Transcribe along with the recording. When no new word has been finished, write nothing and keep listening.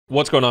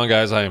What's going on,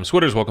 guys? I am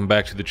Switters. Welcome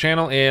back to the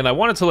channel, and I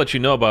wanted to let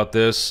you know about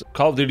this.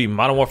 Call of Duty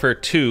Modern Warfare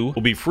 2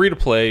 will be free to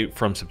play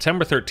from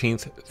September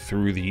 13th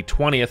through the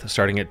 20th,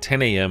 starting at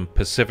 10 a.m.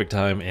 Pacific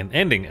time and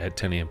ending at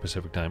 10 a.m.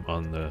 Pacific time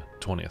on the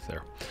 20th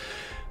there.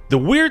 The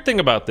weird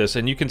thing about this,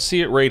 and you can see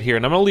it right here,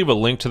 and I'm going to leave a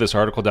link to this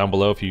article down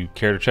below if you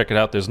care to check it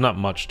out. There's not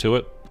much to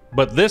it.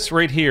 But this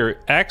right here,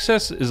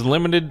 access is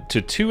limited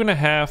to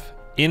 2.5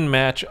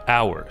 in-match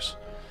hours,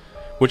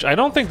 which I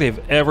don't think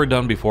they've ever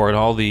done before in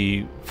all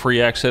the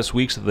free access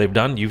weeks that they've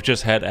done. You've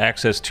just had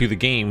access to the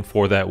game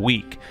for that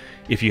week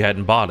if you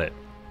hadn't bought it.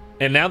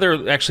 And now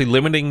they're actually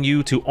limiting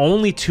you to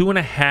only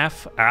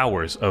 2.5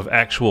 hours of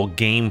actual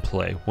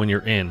gameplay when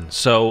you're in.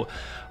 So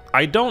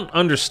I don't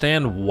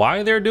understand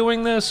why they're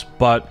doing this,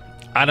 but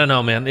I don't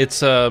know, man.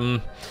 It's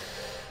in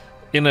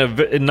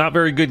a not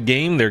very good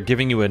game, they're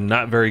giving you a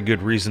not very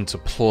good reason to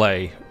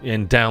play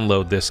and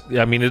download this.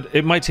 I mean,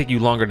 it might take you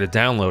longer to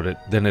download it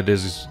than it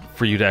is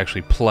for you to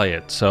actually play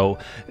it. So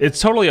it's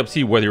totally up to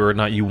you whether or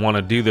not you want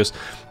to do this.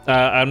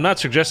 I'm not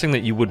suggesting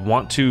that you would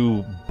want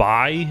to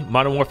buy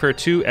Modern Warfare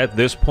 2 at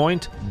this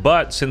point,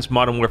 but since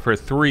Modern Warfare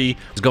 3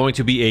 is going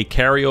to be a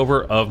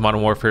carryover of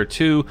Modern Warfare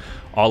 2,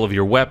 all of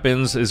your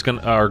weapons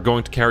are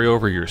going to carry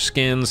over, your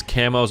skins,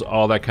 camos,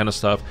 all that kind of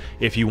stuff,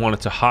 if you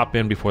wanted to hop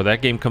in before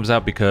that game comes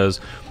out,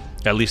 because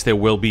at least there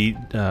will be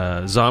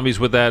zombies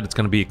with that. It's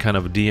going to be kind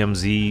of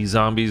DMZ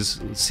zombies,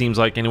 it seems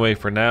like, anyway,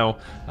 for now.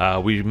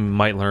 We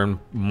might learn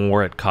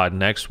more at COD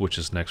Next, which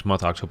is next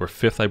month, October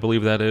 5th, I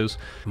believe that is.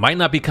 Might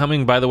not be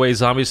coming, by the way,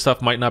 zombie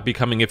stuff might not be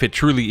coming, if it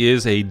truly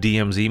is a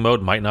DMZ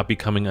mode, might not be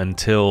coming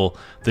until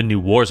the new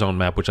Warzone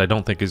map, which I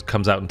don't think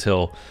comes out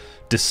until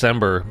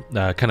December,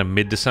 kind of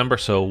mid-December,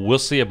 so we'll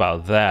see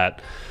about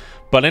that.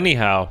 But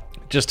anyhow,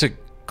 just to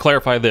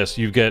clarify this,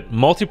 you get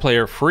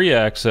multiplayer free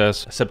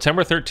access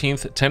September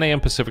 13th, 10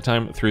 a.m. Pacific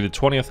time through the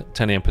 20th,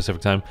 10 a.m.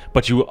 Pacific time,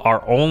 but you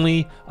are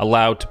only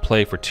allowed to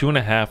play for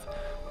 2.5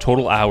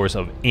 total hours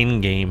of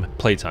in-game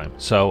playtime.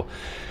 So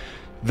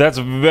that's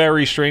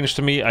very strange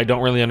to me. I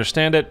don't really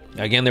understand it.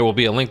 Again, there will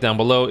be a link down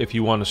below if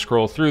you want to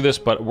scroll through this,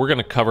 but we're going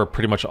to cover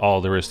pretty much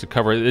all there is to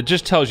cover. It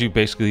just tells you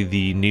basically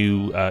the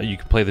new, you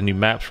can play the new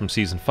maps from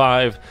Season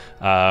 5.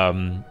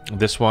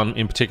 This one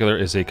in particular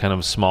is a kind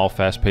of small,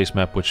 fast-paced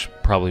map, which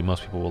probably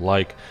most people will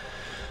like.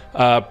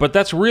 But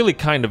that's really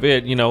kind of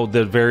it. You know,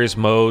 the various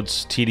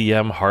modes,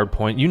 TDM,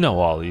 hardpoint, you know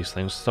all these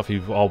things, stuff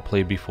you've all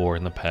played before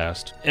in the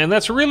past. And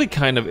that's really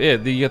kind of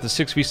it. You got the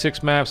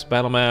 6v6 maps,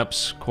 battle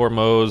maps, core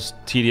modes,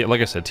 TDM, like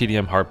I said,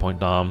 TDM, hardpoint,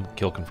 dom,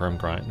 kill, confirm,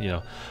 grind, you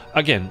know.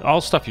 Again,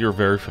 all stuff you're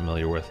very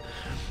familiar with.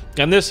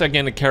 And this,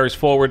 again, it carries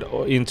forward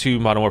into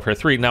Modern Warfare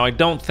 3. Now, I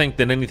don't think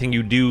that anything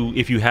you do,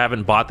 if you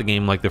haven't bought the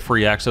game, like the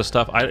free access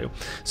stuff, I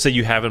say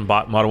you haven't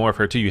bought Modern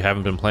Warfare 2, you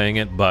haven't been playing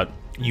it, but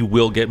you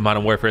will get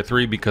Modern Warfare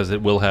 3 because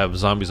it will have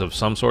zombies of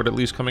some sort at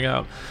least coming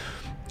out.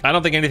 I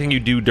don't think anything you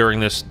do during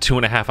this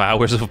 2.5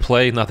 hours of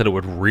play, not that it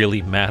would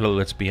really matter,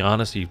 let's be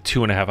honest.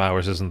 2.5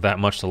 hours isn't that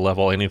much to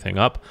level anything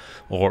up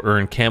or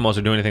earn camos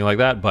or do anything like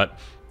that, but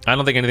I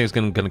don't think anything's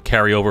going to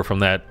carry over from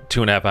that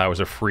 2.5 hours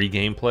of free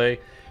gameplay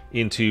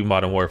into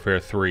Modern Warfare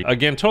 3.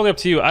 Again, totally up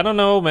to you. I don't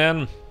know,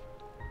 man.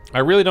 I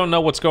really don't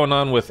know what's going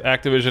on with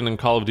Activision and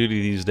Call of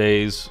Duty these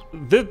days.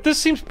 This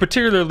seems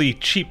particularly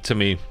cheap to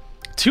me.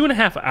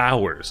 2.5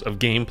 hours of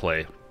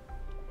gameplay.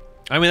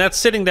 I mean, that's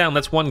sitting down,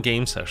 that's one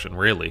game session,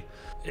 really.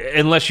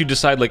 Unless you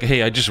decide, like,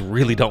 hey, I just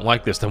really don't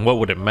like this, then what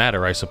would it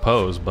matter, I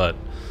suppose? But,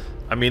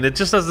 I mean, it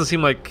just doesn't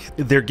seem like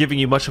they're giving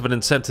you much of an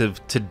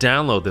incentive to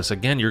download this.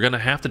 Again, you're going to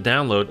have to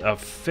download a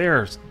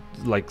fair,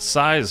 like,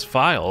 size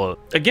file.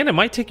 Again, it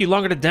might take you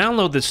longer to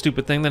download this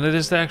stupid thing than it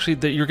is to actually,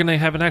 that you're going to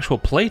have an actual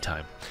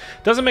playtime.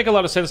 Doesn't make a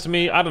lot of sense to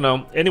me. I don't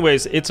know.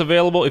 Anyways, it's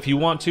available if you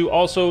want to.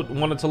 Also,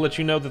 wanted to let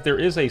you know that there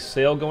is a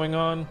sale going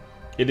on.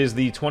 It is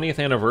the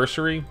 20th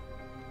anniversary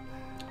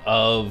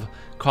of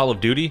Call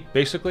of Duty,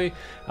 basically.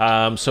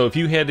 So if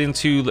you head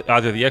into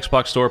either the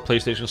Xbox Store,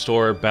 PlayStation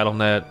Store,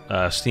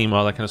 Battle.net, Steam,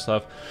 all that kind of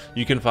stuff,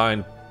 you can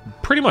find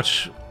pretty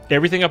much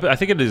everything up. I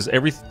think it is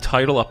every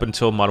title up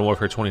until Modern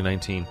Warfare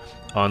 2019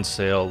 on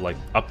sale, like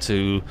up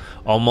to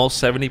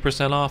almost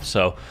 70% off.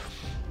 So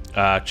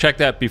check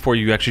that before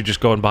you actually just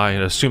go and buy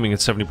it, assuming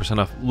it's 70%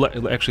 off.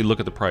 Actually look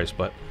at the price,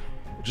 but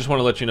just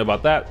want to let you know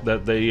about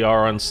that they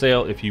are on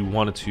sale if you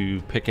wanted to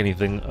pick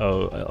anything,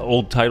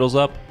 old titles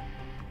up,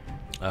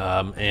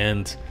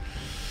 and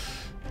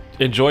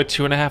enjoy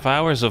 2.5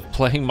 hours of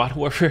playing Modern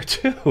Warfare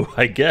 2,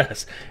 I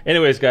guess.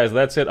 Anyways, guys,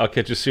 that's it. I'll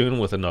catch you soon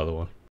with another one.